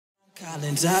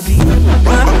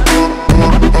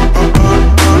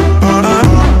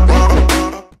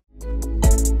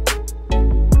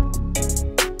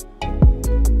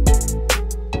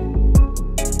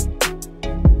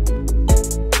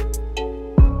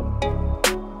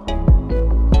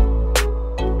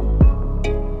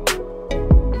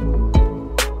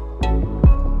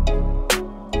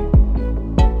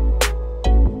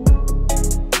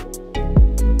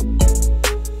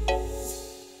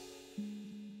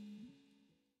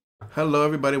Hello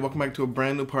everybody, welcome back to a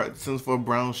brand new part of Sims 4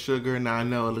 Brown Sugar. Now I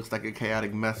know it looks like a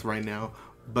chaotic mess right now,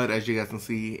 but as you guys can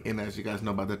see and as you guys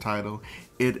know by the title,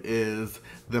 it is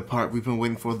the part we've been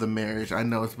waiting for, the marriage. I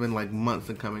know it's been like months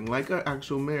in coming, like an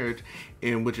actual marriage,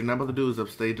 and what you're not about to do is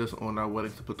upstage us on our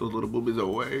wedding to put those little boobies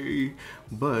away.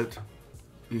 But,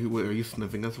 are you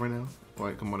sniffing us right now?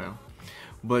 Alright, come on now.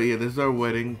 But yeah, this is our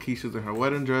wedding. Keisha's in her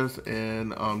wedding dress,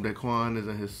 and Daquan is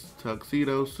in his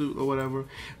tuxedo suit or whatever.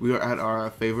 We are at our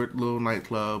favorite little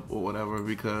nightclub or whatever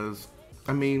because,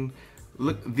 I mean,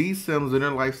 look, these Sims in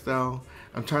their lifestyle,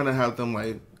 I'm trying to have them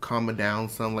like calm it down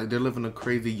some. Like they're living a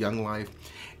crazy young life,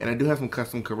 and I do have some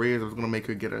custom careers. I was gonna make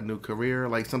her get a new career,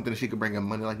 like something that she could bring in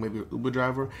money, like maybe an Uber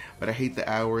driver. But I hate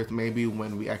the hours. Maybe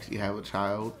when we actually have a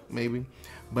child, maybe.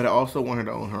 But I also want her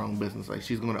to own her own business. Like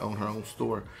she's gonna own her own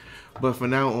store. But for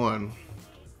now,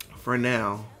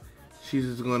 she's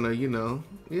just gonna, you know,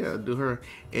 yeah, do her.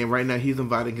 And right now he's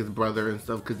inviting his brother and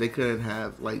stuff because they couldn't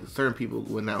have, like, certain people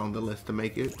were not on the list to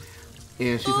make it.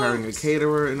 And she's hiring a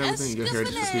caterer and everything. Your hair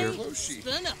disappeared.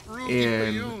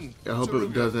 And I hope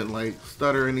it doesn't, like,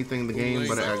 stutter or anything in the game,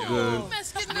 but it act good.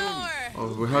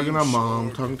 Oh, we're hugging our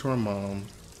mom, talking to our mom.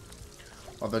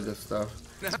 All that good stuff.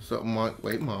 So,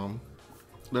 wait, mom.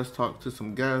 Let's talk to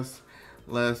some guests.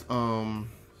 Let's,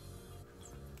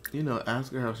 you know,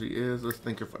 ask her how she is. Let's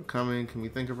thank her for coming. Can we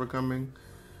thank her for coming?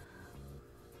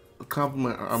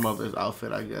 Compliment our mother's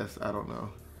outfit, I guess. I don't know.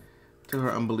 To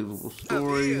her unbelievable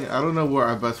story. I don't know where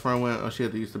our best friend went. Oh, she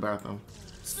had to use the bathroom.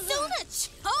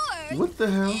 What the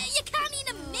hell? You can't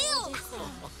eat a meal.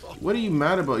 What are you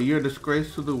mad about? You're a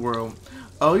disgrace to the world.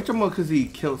 Oh, you're talking about because he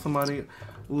killed somebody?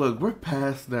 Look, we're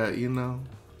past that, you know.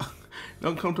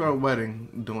 Don't come to our wedding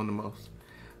doing the most.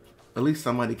 At least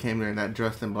somebody came there not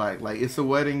dressed in black. Like, it's a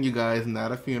wedding, you guys,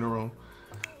 not a funeral.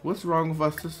 What's wrong with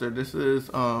our sister? This is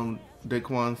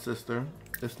Daquan's sister.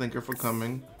 Just thank her for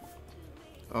coming.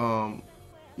 You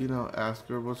know, ask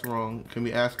her what's wrong. Can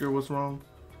we ask her what's wrong?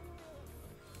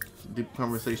 Deep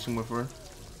conversation with her.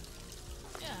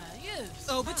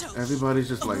 Everybody's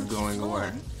just like going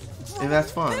away. And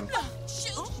that's fine.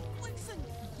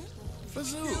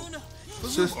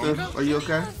 Sister, are you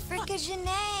okay?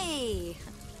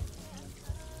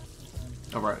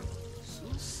 Alright.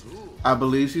 I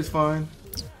believe she's fine.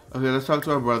 Okay, let's talk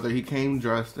to our brother. He came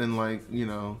dressed in, like, you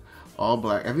know, all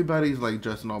black. Everybody's like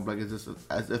dressed in all black as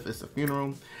if it's a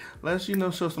funeral. Let's, you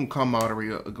know, show some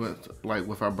camaraderie like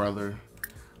with our brother.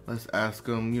 Let's ask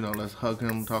him, you know, let's hug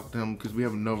him, talk to him, because we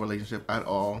have no relationship at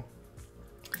all.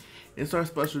 It's our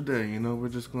special day, you know. We're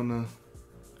just gonna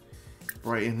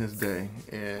brighten his day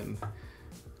and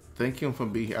thank him for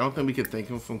being here. I don't think we can thank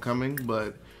him for coming,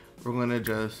 but we're gonna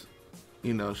just,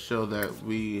 you know, show that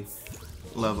we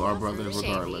love our brothers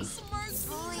regardless.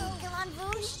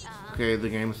 Okay, the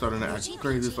game is starting to act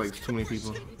crazy. It's like too many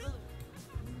people.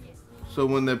 So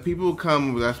when the people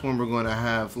come, that's when we're going to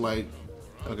have, like,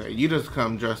 okay, you just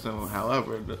come dressed in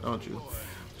however, don't you?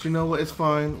 But you know what? It's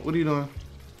fine. What are you doing?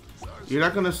 You're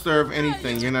not going to serve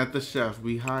anything. You're not the chef.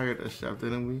 We hired a chef,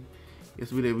 didn't we?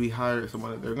 Yes, we did. We hired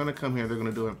somebody. They're going to come here. They're going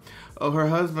to do it. Oh, her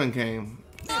husband came.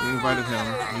 We invited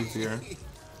him. He's here.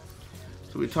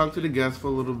 So we talked to the guests for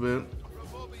a little bit.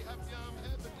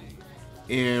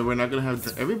 And we're not going to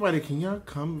have... Everybody, can y'all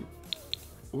come?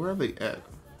 Where are they at?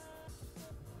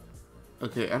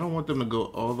 Okay, I don't want them to go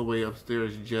all the way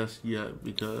upstairs just yet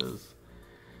because...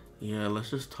 Yeah,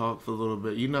 let's just talk for a little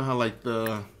bit. You know how, like,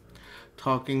 the...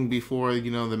 Talking before,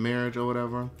 you know, the marriage or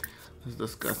whatever. Let's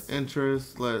discuss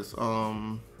interests. Let's,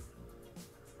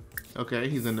 okay,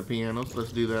 he's in the piano, so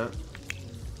let's do that.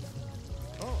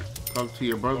 Talk to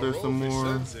your brother some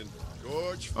more.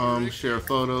 Share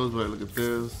photos, but look at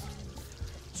this.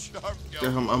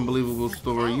 Get some unbelievable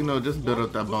story. You know, just build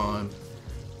up that bond.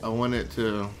 I want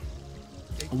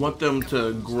them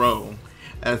to grow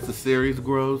as the series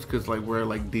grows, because like we're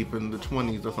like deep in the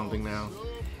 20s or something now.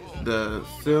 The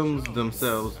Sims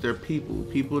themselves, they're people.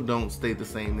 People don't stay the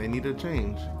same. They need to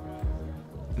change.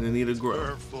 And they need to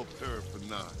grow.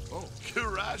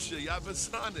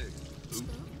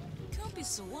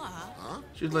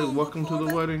 She's like, welcome to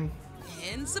the wedding.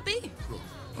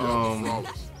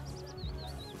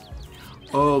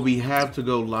 Oh, we have to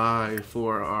go live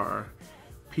for our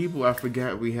people. I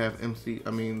forgot we have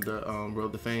the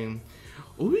Road to Fame.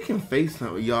 Oh, we can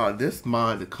FaceTime. Y'all, this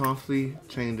mod constantly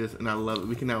changes and I love it.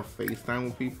 We can now FaceTime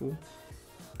with people.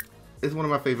 It's one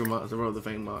of my favorite mods, the Road to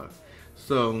Fame mod.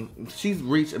 So she's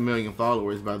reached 1 million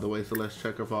followers, by the way, so let's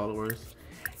check her followers.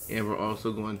 And we're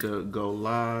also going to go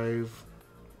live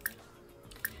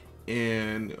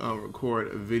and record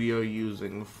a video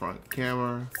using front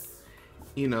camera.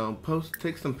 You know,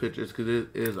 take some pictures because it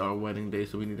is our wedding day,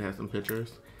 so we need to have some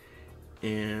pictures.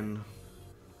 And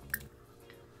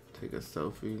take a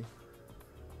selfie.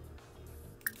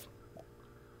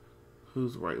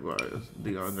 Who's right by us?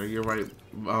 DeAndre, you're right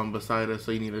beside us,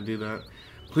 so you need to do that.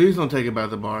 Please don't take it by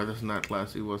the bar. That's not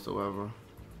classy whatsoever.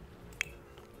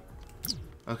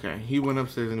 Okay, he went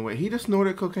upstairs anyway. He just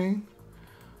snorted cocaine?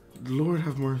 Lord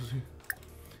have mercy.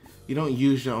 You don't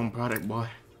use your own product, boy.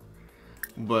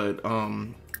 But,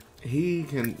 he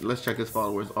can... Let's check his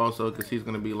followers also, because he's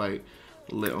going to be, like,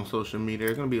 lit on social media.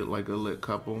 It's going to be, like, a lit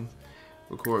couple.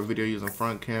 Record video using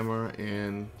front camera,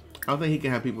 and I don't think he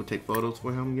can have people take photos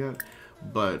for him yet.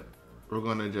 But we're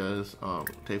going to just,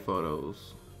 take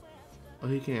photos. Oh,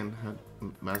 he can have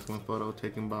masculine photo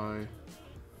taken by...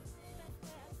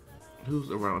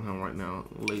 Who's around him right now?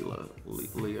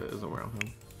 Leah is around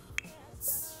him.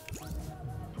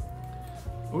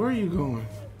 Where are you going?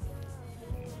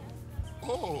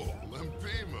 Oh,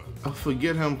 Limpima. Oh,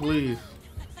 forget him, please.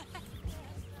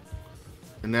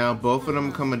 And now both of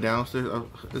them coming downstairs. Oh,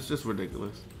 it's just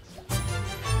ridiculous.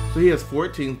 So he has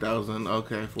 14,000.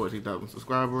 Okay, 14,000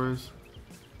 subscribers.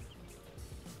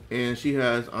 And she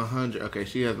has 100. Okay,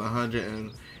 she has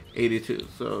 182.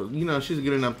 So, you know, she's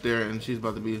getting up there and she's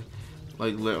about to be,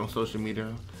 like, lit on social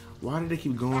media. Why do they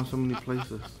keep going so many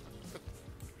places?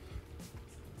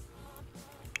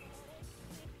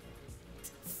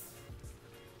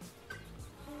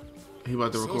 He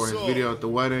about to record his video at the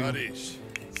wedding and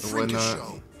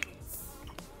whatnot.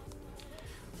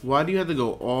 Why do you have to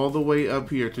go all the way up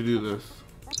here to do this?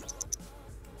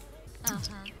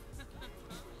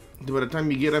 By the time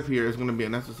you get up here, it's going to be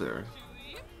unnecessary.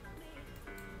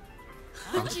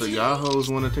 Oh, so y'all hoes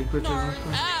want to take pictures and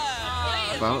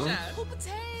stuff about us?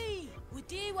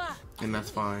 And that's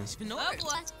fine.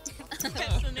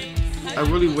 I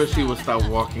really wish he would stop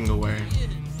walking away.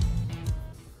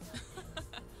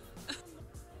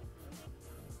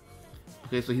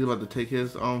 Okay, so he's about to take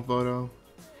his own photo.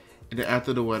 And then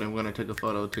after the wedding, we're going to take a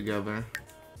photo together.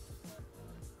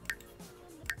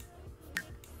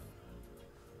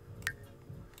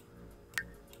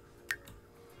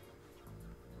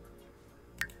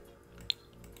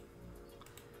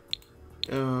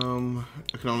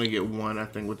 I can only get one, I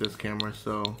think, with this camera,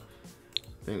 so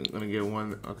I think I'm gonna get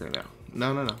one. Okay,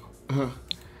 no.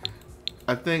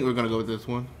 I think we're gonna go with this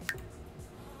one.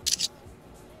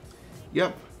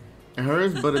 Yep, and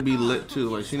hers better be lit too.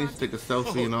 Like, she needs to take a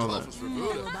selfie and all that.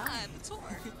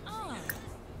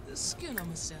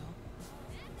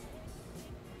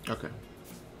 Okay.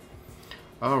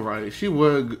 Alrighty, she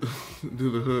would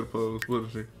do the hood pose,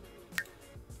 wouldn't she?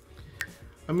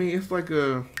 I mean, it's like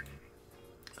a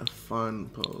fun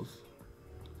pose.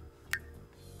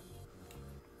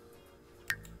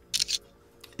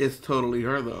 It's totally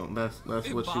her though. That's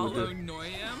what she would do.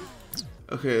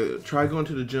 Okay, try going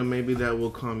to the gym. Maybe that will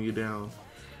calm you down.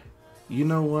 You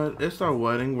know what? It's our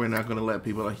wedding. We're not gonna let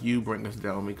people like you bring us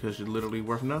down because you're literally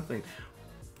worth nothing.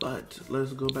 But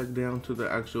let's go back down to the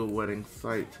actual wedding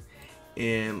site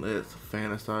and let's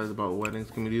fantasize about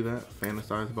weddings. Can we do that?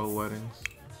 Fantasize about weddings.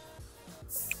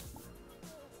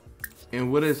 And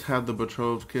what is have the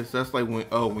betrothed kiss? That's like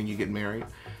when you get married,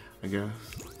 I guess.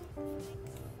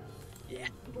 Yeah.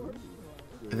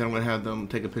 And then I'm gonna have them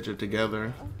take a picture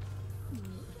together.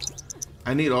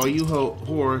 I need all you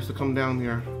whores to come down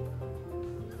here.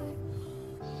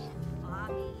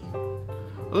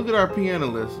 Look at our piano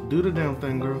list. Do the damn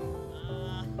thing, girl.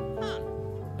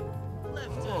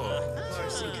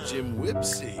 Jim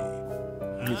Whipsy.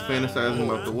 He's fantasizing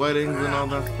about the weddings and all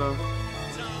that stuff.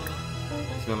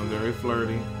 He's feeling very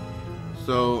flirty.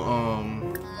 So,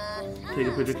 take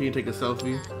a picture. Can you take a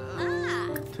selfie?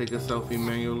 Take a selfie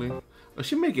manually. Oh,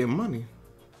 she making money.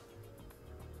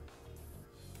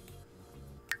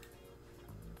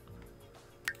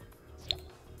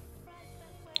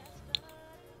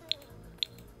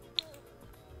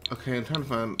 Okay, I'm trying to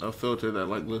find a filter that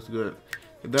like looks good.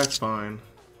 That's fine.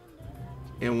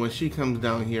 And when she comes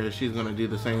down here, she's gonna do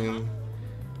the same.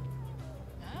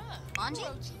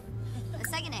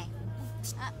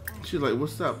 She's like,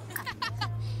 "What's up?"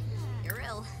 You're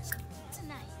real.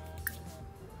 Tonight.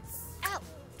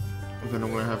 And then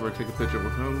I'm gonna have her take a picture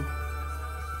with him.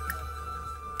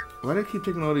 Why do they keep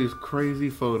taking all these crazy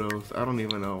photos? I don't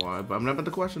even know why, but I'm not about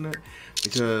to question it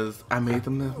because I made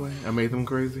them that way. I made them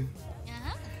crazy.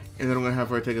 And then I'm gonna have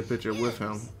her take a picture with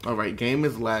him. Alright, game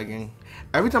is lagging.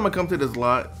 Every time I come to this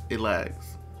lot, it lags.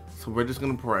 So we're just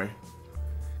gonna pray.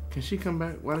 Can she come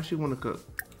back? Why does she want to cook?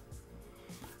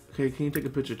 Okay, can you take a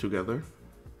picture together?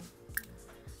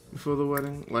 Before the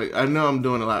wedding? Like, I know I'm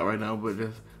doing a lot right now, but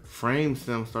just frame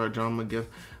sim, start drawing my gift.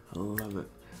 I love it.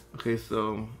 Okay,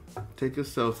 so take a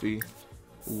selfie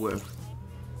with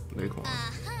Naquan.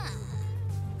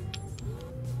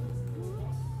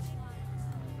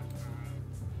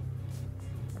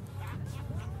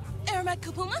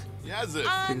 Yazzie.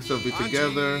 Take a selfie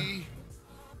together.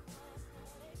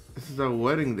 This is our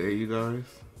wedding day, you guys.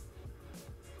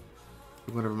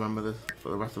 We're gonna remember this for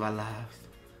the rest of our lives.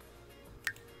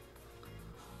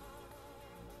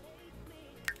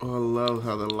 Oh, I love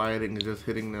how the lighting is just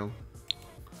hitting them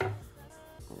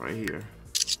right here.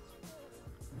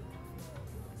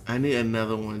 I need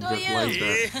another one just like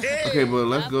that. Okay, but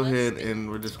let's go ahead and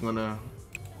we're just gonna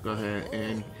go ahead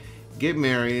and get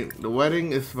married. The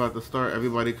wedding is about to start.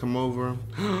 Everybody come over.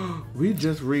 We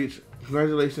just reached,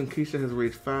 congratulations, Keisha has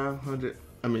reached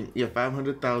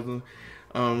 500,000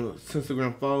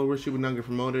 Instagram followers. She would not get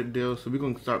promoted deals. So we're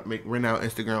gonna start we're now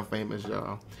Instagram famous,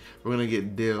 y'all. We're gonna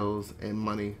get deals and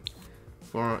money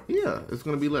for, yeah, it's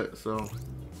gonna be lit. So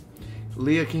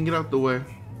Leah, can you get out the way?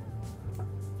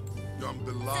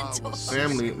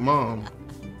 Family, mom.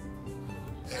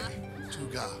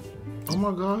 Oh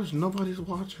my gosh, nobody's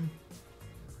watching.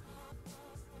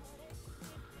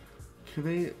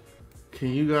 Can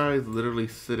you guys literally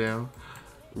sit down?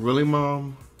 Really,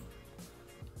 mom?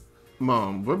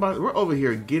 Mom, we're over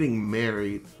here getting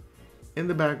married in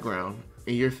the background,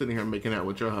 and you're sitting here making out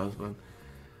with your husband.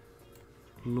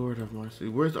 Lord have mercy.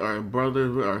 Where's our brother?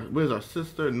 Where's our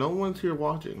sister? No one's here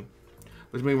watching,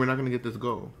 which means we're not gonna get this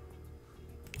goal.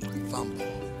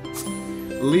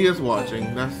 Leah's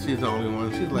watching. She's the only one.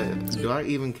 She's like, do I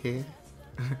even care?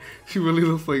 She really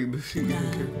looks like, does she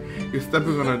even care? You're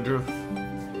stepping on her dress.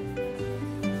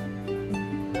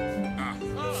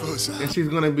 And she's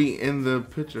gonna be in the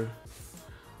picture.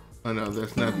 Oh no,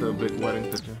 that's not the big wedding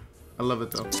picture. I love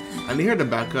it though. I need her to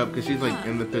back up because she's like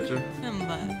in the picture.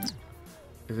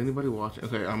 Is anybody watching?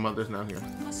 Okay, our mother's not here.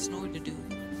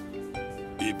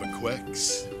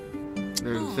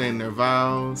 They're saying their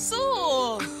vows.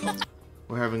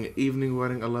 We're having an evening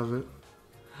wedding. I love it.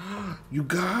 You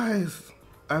guys,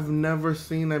 I've never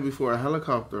seen that before. A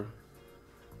helicopter.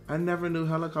 I never knew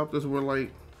helicopters were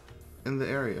like in the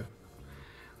area.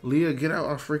 Leah, get out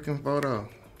our freaking photo.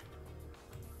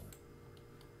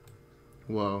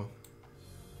 Whoa.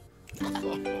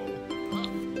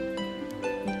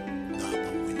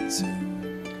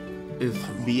 It's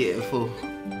beautiful.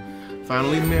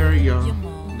 Finally married, y'all.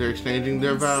 They're exchanging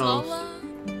their vows.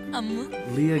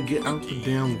 Leah, get out the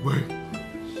damn way.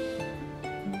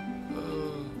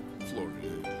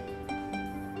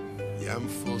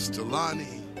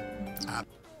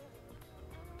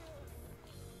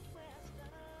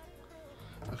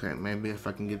 Okay, maybe if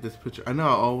I can get this picture. I know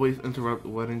I always interrupt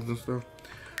weddings and stuff,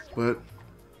 but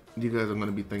you guys are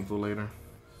gonna be thankful later.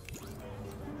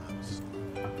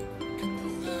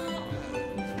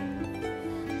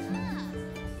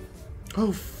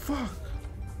 Oh fuck!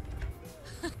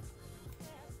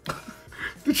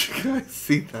 Did you guys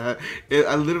see that?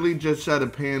 I literally just tried to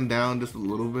pan down just a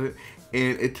little bit,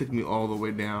 and it took me all the way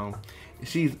down.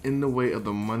 She's in the way of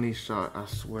the money shot, I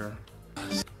swear.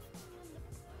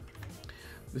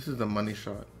 This is the money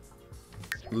shot.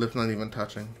 Lips not even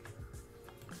touching.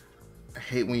 I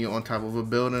hate when you're on top of a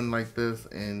building like this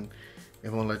and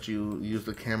it won't let you use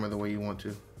the camera the way you want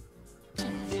to.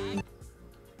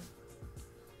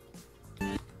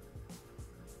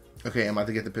 Okay, I'm about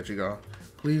to get the picture, y'all.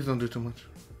 Please don't do too much.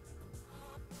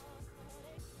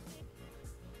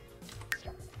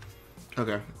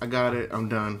 Okay, I got it. I'm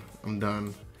done. I'm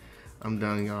done. I'm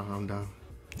done, y'all. I'm done.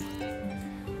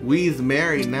 We's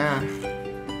married now.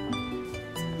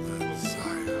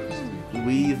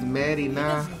 We's married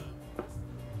now.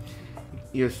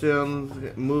 Your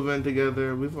sons moving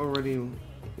together. We've already,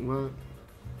 what?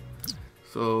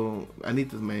 So I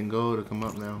need this mango to come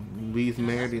up now. We's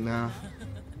married now.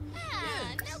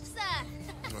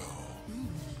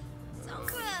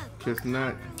 Kiss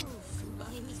neck.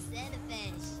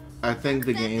 I think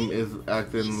the game is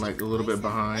acting like a little bit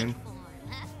behind.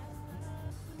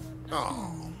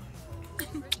 Oh.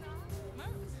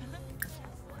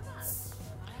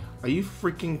 Are you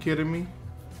freaking kidding me?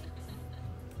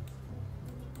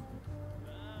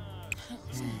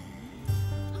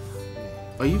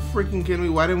 Are you freaking kidding me?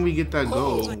 Why didn't we get that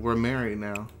goal? We're married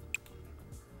now.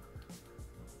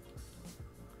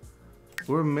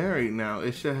 We're married now.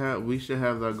 We should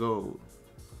have our gold.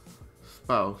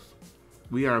 Spouse.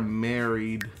 We are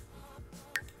married.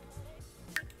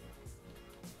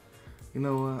 You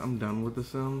know what? I'm done with The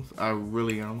Sims. I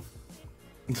really am.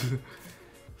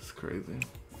 It's crazy.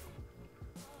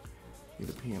 Need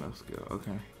a piano skill.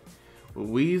 Okay. Well,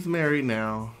 we's married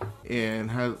now,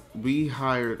 and we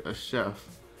hired a chef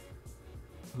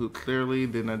who clearly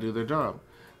did not do their job.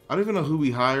 I don't even know who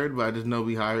we hired, but I just know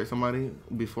we hired somebody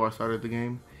before I started the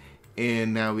game.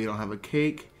 And now we don't have a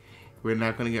cake. We're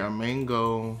not gonna get our main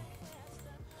goal.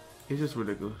 It's just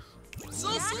ridiculous.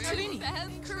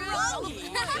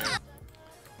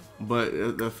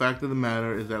 But the fact of the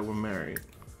matter is that we're married.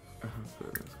 Oh,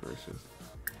 goodness gracious.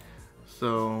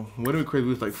 So, what do we crazy?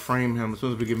 We just like frame him as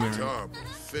soon as we get married.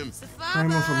 Frame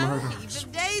him for murder.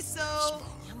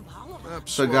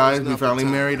 So guys, we finally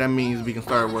married. That means we can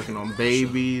start working on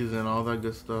babies and all that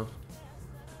good stuff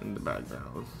in the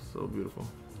background. It's so beautiful.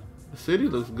 The city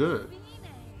looks good.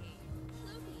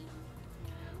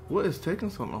 What is taking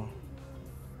so long?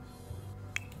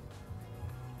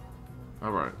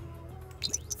 All right.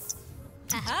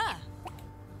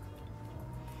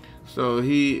 So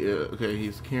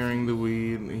he's carrying the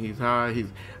weed. He's high.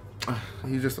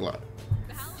 He's just a lot.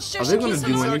 Are they gonna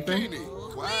do anything?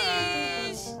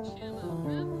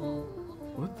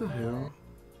 What the hell?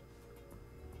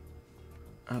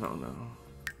 I don't know.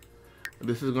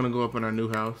 This is gonna go up in our new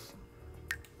house.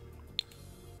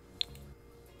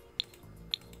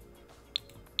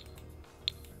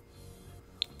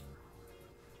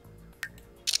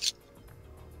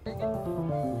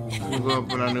 We'll go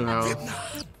up in our new house.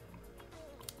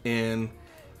 And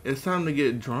it's time to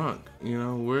get drunk. You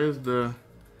know, where's the...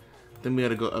 Then we had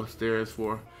to go upstairs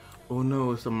for... Oh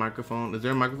no, it's a microphone. Is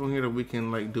there a microphone here that we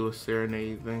can like do a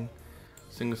serenade thing?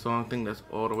 Sing a song thing? That's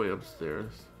all the way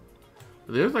upstairs.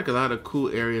 There's like a lot of cool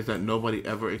areas that nobody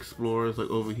ever explores. Like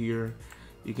over here,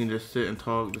 you can just sit and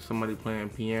talk to somebody playing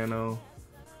piano.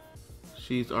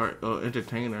 She's our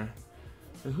entertainer.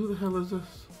 And who the hell is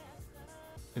this?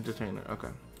 Entertainer, okay.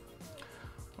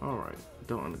 Alright,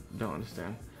 don't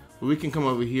understand. Well, we can come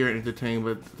over here and entertain,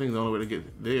 but I think the only way to get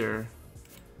there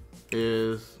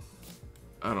is,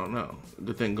 I don't know,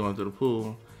 the thing going to the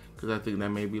pool, because I think that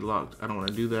may be locked. I don't want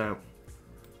to do that.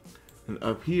 And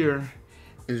up here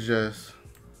is just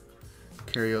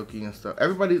karaoke and stuff.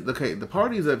 Everybody, okay, the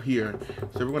party's up here,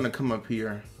 so we're going to come up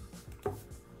here,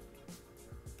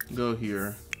 go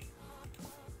here,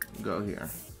 go here.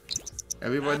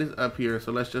 Everybody's up here,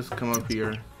 so let's just come up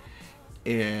here.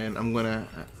 And I'm gonna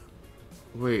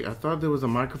wait. I thought there was a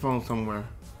microphone somewhere.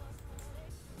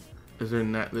 Is there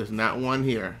not? There's not one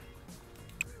here.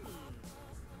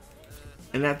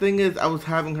 And that thing is, I was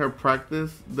having her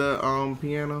practice the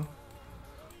piano,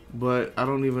 but I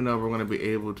don't even know if we're gonna be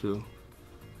able to.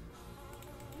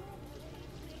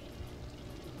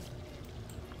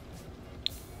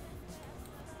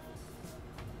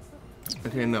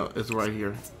 Okay, no, it's right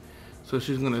here. So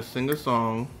she's gonna sing a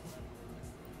song.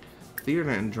 Theater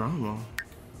and drama.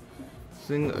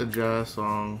 Sing a jazz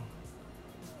song.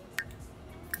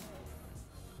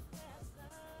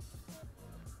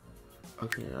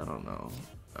 Okay, I don't know.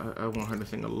 I want her to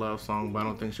sing a love song, but I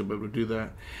don't think she'll be able to do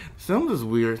that. Sims is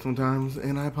weird sometimes,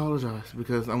 and I apologize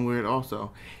because I'm weird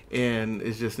also. And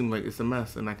it just seems like it's a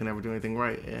mess, and I can never do anything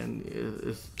right, and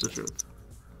it's the truth.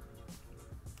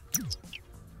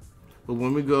 But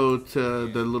when we go to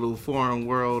the little foreign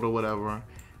world or whatever,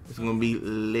 it's gonna be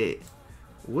lit.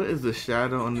 What is the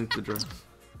shadow underneath the dress?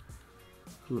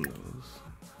 Who knows?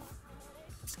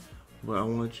 But I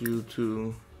want you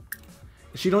to...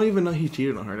 She don't even know he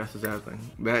cheated on her. That's the sad thing.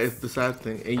 That is the sad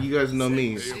thing. And you guys know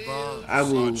me. I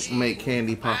will make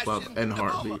candy pop up in a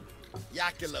heartbeat.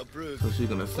 So she's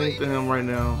gonna sing to him right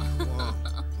now.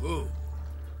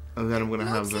 And then I'm gonna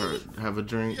have her have a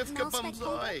drink.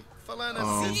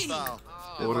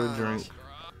 Order a drink.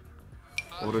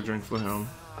 Order a drink for him.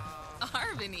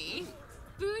 Arvini,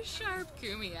 boo sharp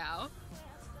kumiao.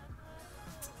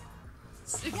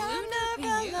 Look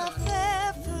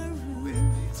at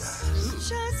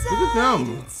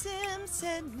them.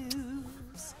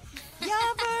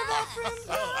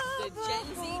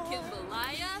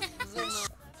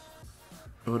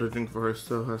 Order a drink for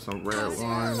herself. Have some red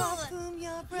wine.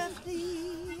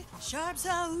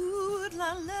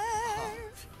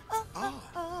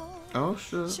 Oh,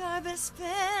 sure.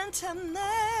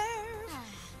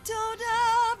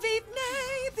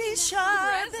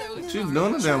 She's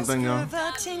doing the damn thing, y'all.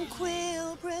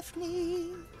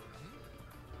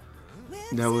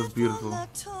 That was beautiful.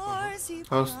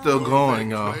 I was still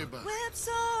going, y'all.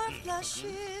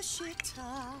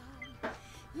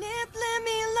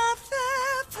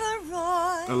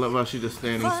 I love how she's just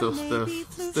standing so stiffly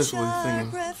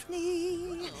singing.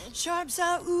 Sharps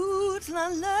are ut la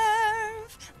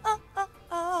lerv.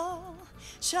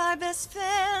 Sharpest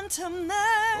phantom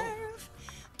nerve.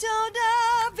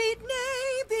 Doda beat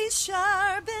be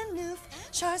sharp and noof.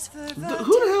 Sharps for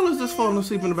Who the hell is this falling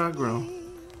asleep in the background?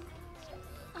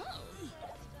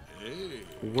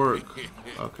 Work.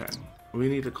 Okay. We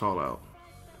need to call out.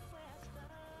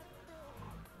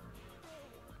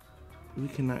 We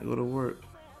cannot go to work.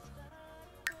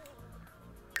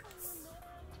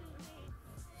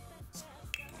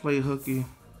 Play hooky.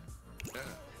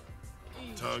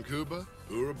 Tonkuba,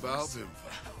 Urabal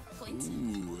Vimfa.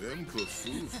 Ooh,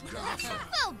 Emklafoof, Gaffa.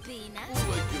 Well, Bina.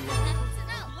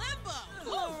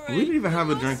 We didn't even have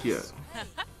a drink yet.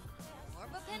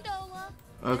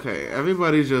 Okay,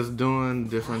 everybody's just doing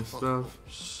different stuff.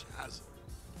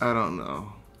 I don't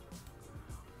know.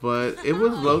 But it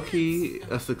was low-key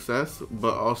a success,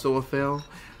 but also a fail.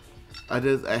 I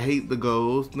hate the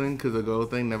goals thing, because the goal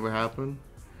thing never happened.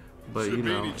 But you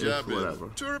know, it's whatever.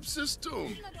 Turp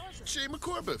System. Shema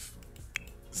Corbif.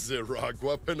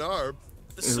 Ziragua Penarb.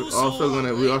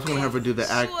 We're also gonna have her do the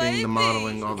acting, the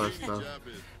modeling, all that stuff.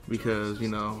 Because, you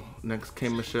know, next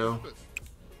came Michelle.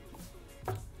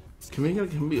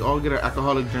 Can we all get our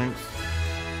alcoholic drinks?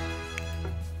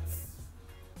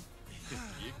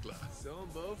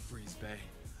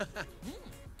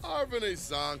 Arvane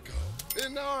Zanko.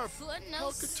 Inarf.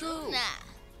 Helkatu.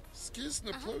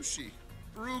 Skizna Ploshi.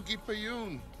 Rugi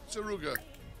Payun. Saruga.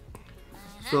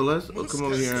 So let's come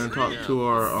over here and talk to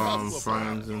our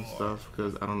friends and stuff,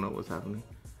 because I don't know what's happening.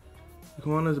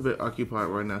 Kawana's a bit occupied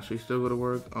right now. Should she still go to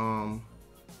work?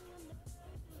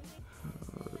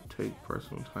 Take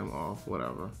personal time off,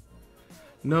 whatever.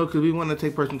 No, because we want to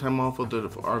take personal time off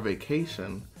for our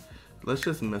vacation. Let's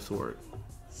just miss work.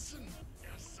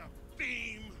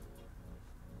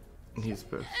 He's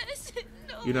pissed.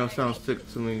 You don't sound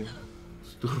sick to me,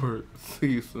 Stuart.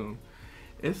 See you soon.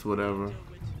 It's whatever.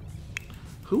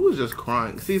 Who was just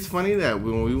crying? See, it's funny that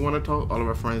when we want to talk, all of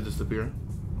our friends disappear.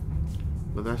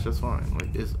 But that's just fine.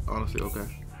 Like, it's honestly okay.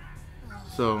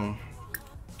 So,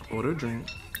 order a drink.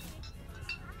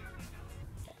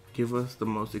 Give us the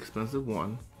most expensive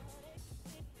one.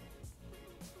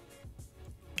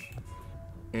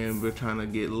 And we're trying to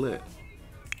get lit.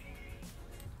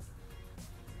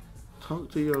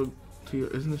 Talk to your,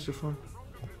 isn't this your friend?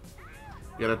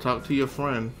 You gotta talk to your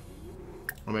friend.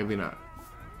 Or maybe not.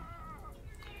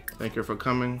 Thank you for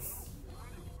coming.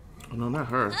 Oh, no, not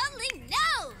her. Holy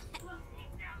no!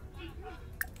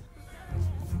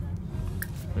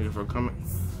 Thank you for coming.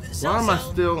 Why am I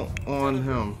still on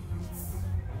him?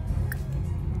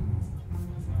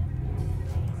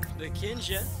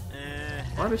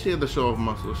 Why does she have the show of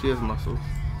muscles? She has muscles.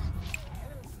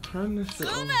 Turn this shit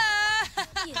on.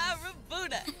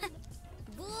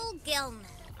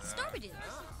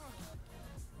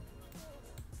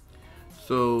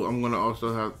 So I'm gonna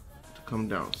also have to come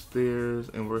downstairs,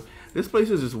 and this place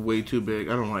is just way too big.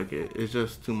 I don't like it. It's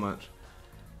just too much.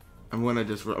 I'm gonna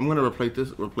replace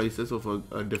this with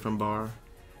a different bar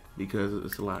because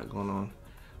it's a lot going on.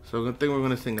 So I think we're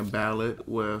gonna sing a ballad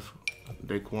with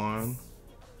Daquan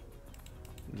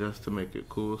just to make it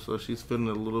cool. So she's feeling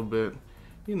a little bit,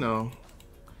 you know,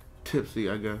 tipsy,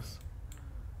 I guess.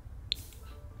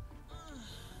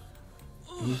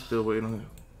 He's still waiting on it.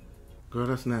 Girl,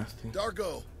 that's nasty.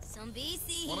 Dargo. Some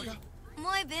BC.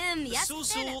 Moi bim, yes.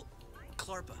 Susul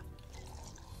Clarpa.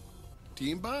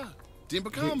 Timba.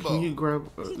 Timba combo. Can you grab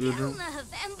your drink?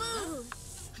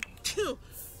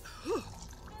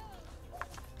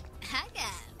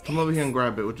 Come over here and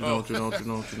grab it. What you know, what you know, what you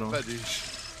know, what you know.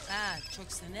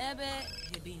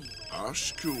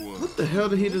 What the hell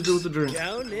did he just do with the drink?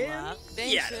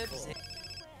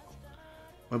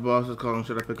 My boss is calling.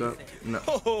 Should I pick up? No.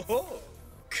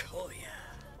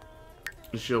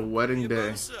 It's your wedding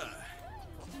day.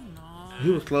 He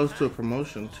was close to a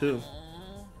promotion too.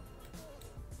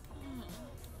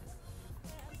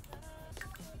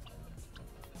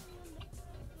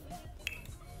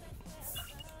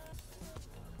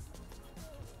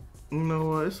 You know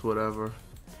what? It's whatever.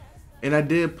 And I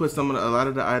did put a lot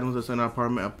of the items that's in our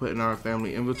apartment I put in our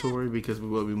family inventory because we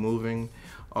will be moving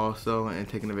also and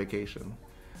taking a vacation.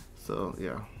 So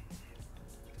yeah.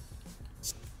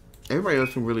 Everybody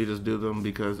else can really just do them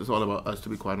because it's all about us, to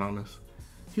be quite honest.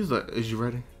 He's like, is you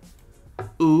ready?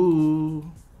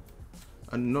 Ooh.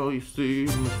 I know you see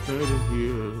my steady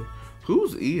here.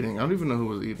 Who's eating? I don't even know who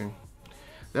was eating.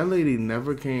 That lady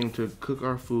never came to cook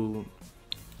our food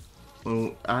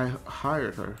when I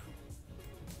hired her.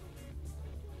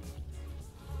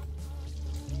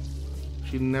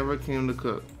 She never came to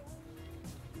cook.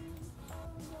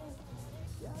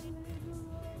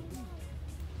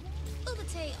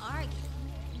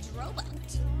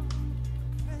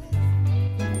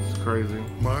 It's crazy.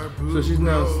 So she's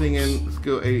now singing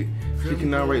skill 8. She can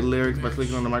now write lyrics by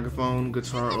clicking on the microphone,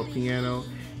 guitar, or piano.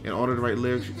 In order to write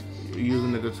lyrics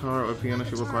using the guitar or piano,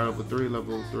 she requires level 3,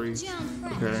 level 3.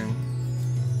 Okay.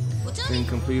 Then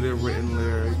completed written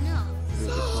lyrics.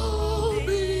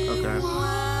 Okay.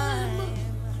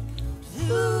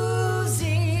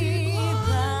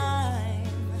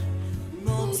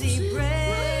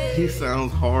 He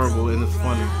sounds horrible and it's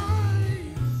funny.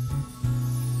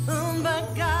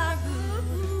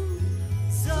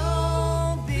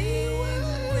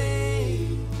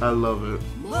 I love it.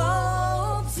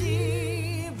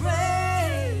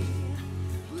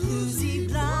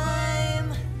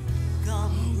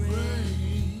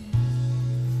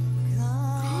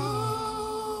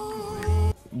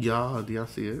 Y'all, do y'all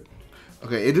see it?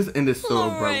 Okay, it just ended so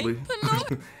abruptly.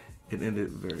 It ended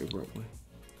very abruptly.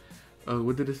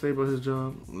 What did it say about his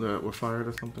job? That we're fired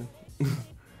or something?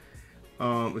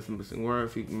 It's a missing word.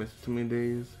 If he missed too many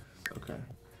days, okay,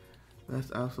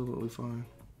 that's absolutely fine.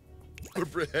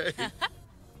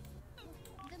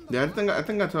 Yeah, I think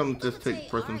I told him to just take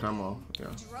personal time off.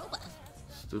 Yeah,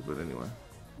 stupid anyway.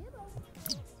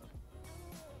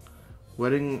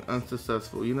 Wedding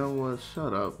unsuccessful. You know what?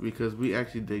 Shut up, because we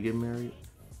actually did get married,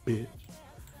 bitch.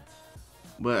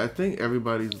 But I think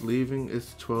everybody's leaving.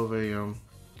 It's 12 a.m.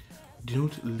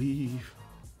 Don't leave.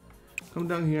 Come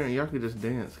down here and y'all can just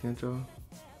dance, can't y'all?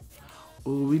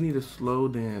 Oh, we need a slow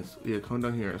dance. Yeah, come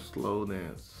down here and slow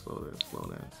dance. Slow dance, slow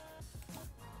dance.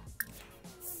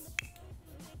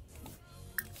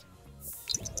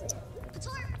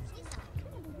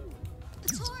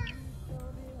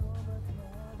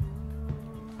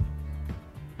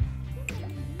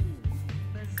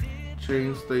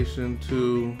 Train station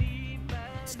to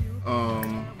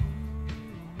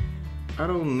I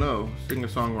don't know,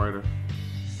 singer-songwriter.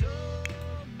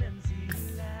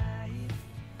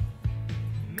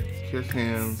 Kiss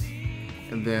hands,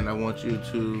 and then I want you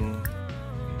to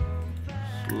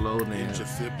slow dance.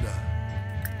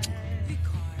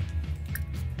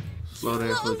 Slow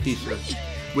dance with Keisha,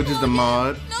 which is the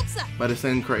mod by the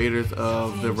same creators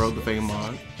of the Road to Fame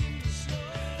mod.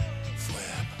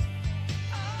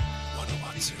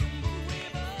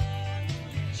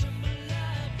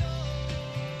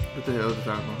 What the hell is this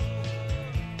album?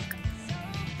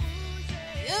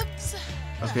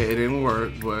 Okay, it didn't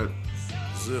work, but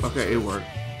okay, it worked.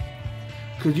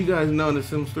 Cause you guys know in The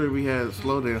Sims 3 we had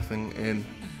slow dancing, and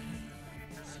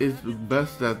it's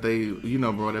best that they, you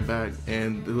know, brought it back.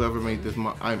 And whoever made this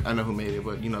mod, I know who made it,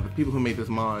 but you know, the people who made this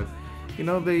mod, you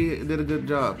know, they did a good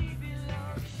job.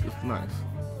 It's nice.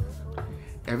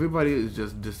 Everybody is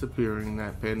just disappearing,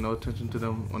 not paying no attention to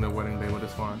them on their wedding day, but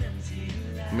it's fine.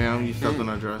 Ma'am, you stepped on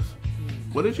our dress.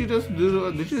 What did you just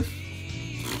do? Did you just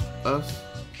us?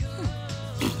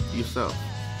 Yourself.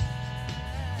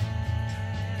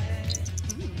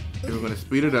 We're gonna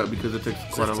speed it up because it takes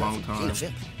quite a long time.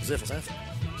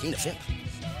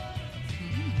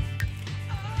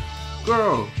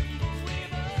 Girl.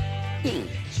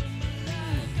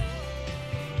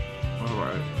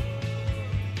 Alright.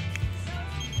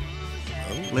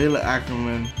 Layla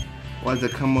Ackerman wanted to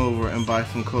come over and buy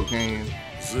some cocaine.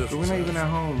 But we're not even at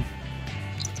home.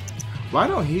 Why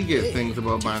don't he get things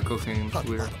about buying cocaine? It's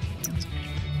weird.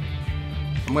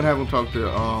 I'm gonna have him talk to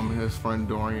his friend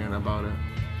Dorian about it.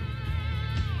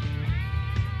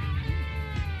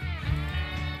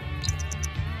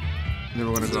 Then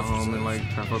we're gonna go home and like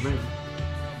trap our baby.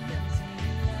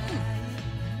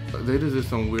 They just did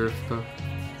some weird stuff.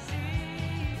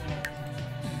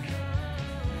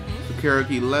 So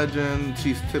karaoke legend,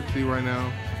 she's tipsy right now,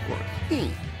 of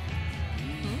course.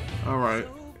 Alright,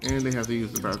 and they have to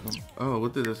use the bathroom. Oh,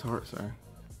 what did this heart say?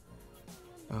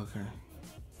 Okay.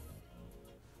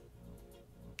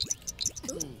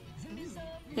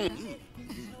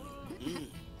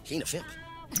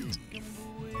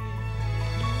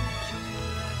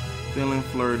 Feeling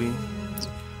flirty.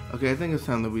 Okay, I think it's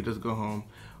time that we just go home.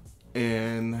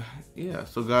 And yeah,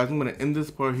 so guys, I'm gonna end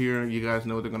this part here. You guys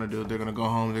know what they're gonna do. They're gonna go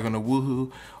home, they're gonna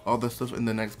woohoo, all that stuff. In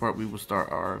the next part, we will start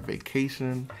our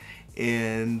vacation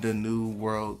in the new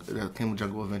world that came with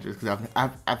Jungle Adventures, because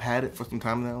I've had it for some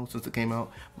time now since it came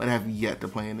out, but I have yet to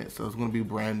play in it, so it's gonna be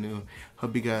brand new.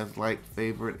 Hope you guys like,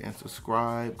 favorite, and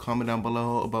subscribe. Comment down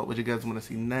below about what you guys want to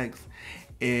see next,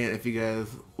 and if you guys,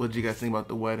 what you guys think about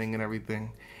the wedding and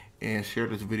everything, and share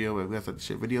this video if you guys like to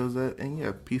share videos at. And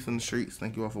yeah, peace in the streets.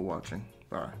 Thank you all for watching.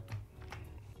 Bye.